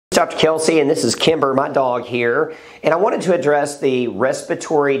Dr. Kelsey, and this is Kimber, my dog here, and I wanted to address the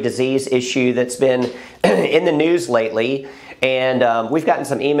respiratory disease issue that's been in the news lately, and we've gotten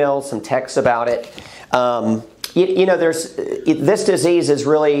some emails, some texts about it. This disease has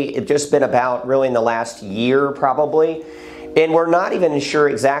really just been about really in the last year probably, and we're not even sure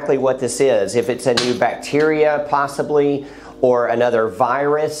exactly what this is, if it's a new bacteria possibly, or another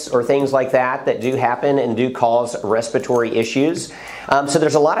virus or things like that that do happen and do cause respiratory issues. So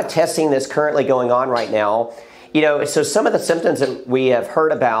there's a lot of testing that's currently going on right now. So some of the symptoms that we have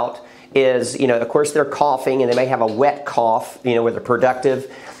heard about is, of course they're coughing and they may have a wet cough, where they're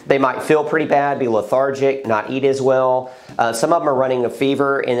productive. They might feel pretty bad, be lethargic, not eat as well. Some of them are running a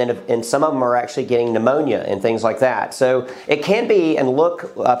fever, and some of them are actually getting pneumonia and things like that. So it can be and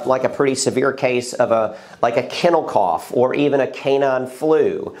look like a pretty severe case of a kennel cough or even a canine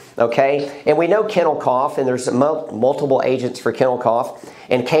flu. Okay, and we know kennel cough, and there's multiple agents for kennel cough,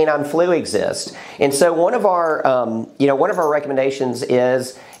 and canine flu exists. And so one of our recommendations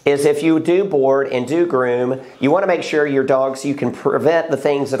is if you do board and do groom, you want to make sure your dogs, you can prevent the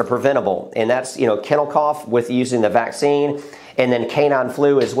things that are preventable. And that's, kennel cough with using the vaccine, and then canine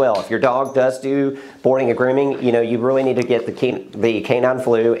flu as well. If your dog does do boarding and grooming, you really need to get the canine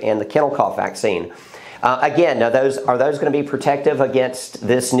flu and the kennel cough vaccine. Again, now are those going to be protective against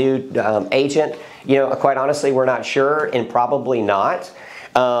this new agent? Quite honestly, we're not sure, and probably not.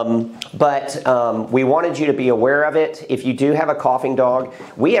 But we wanted you to be aware of it. If you do have a coughing dog,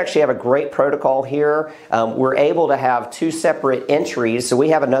 we actually have a great protocol here. We're able to have 2 separate entries. So we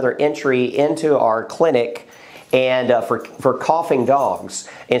have another entry into our clinic and for coughing dogs.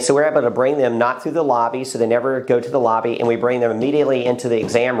 And so we're able to bring them not through the lobby, so they never go to the lobby, and we bring them immediately into the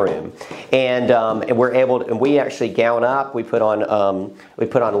exam room. And we're able to, and we actually gown up. We put on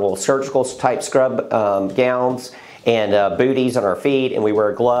little surgical type scrub gowns and booties on our feet, and we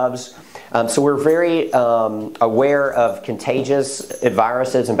wear gloves. So we're very aware of contagious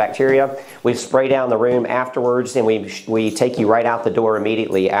viruses and bacteria. We spray down the room afterwards, and we take you right out the door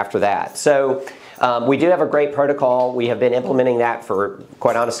immediately after that. So we do have a great protocol. We have been implementing that for,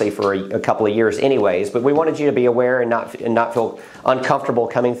 quite honestly, for a couple of years anyways, but we wanted you to be aware and not feel uncomfortable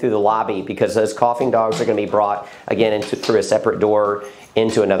coming through the lobby, because those coughing dogs are going to be brought, again, through a separate door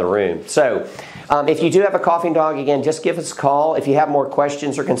into another room. So if you do have a coughing dog, again, just give us a call. If you have more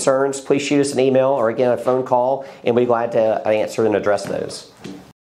questions or concerns, please shoot us an email or, again, a phone call, and we'll be glad to answer and address those.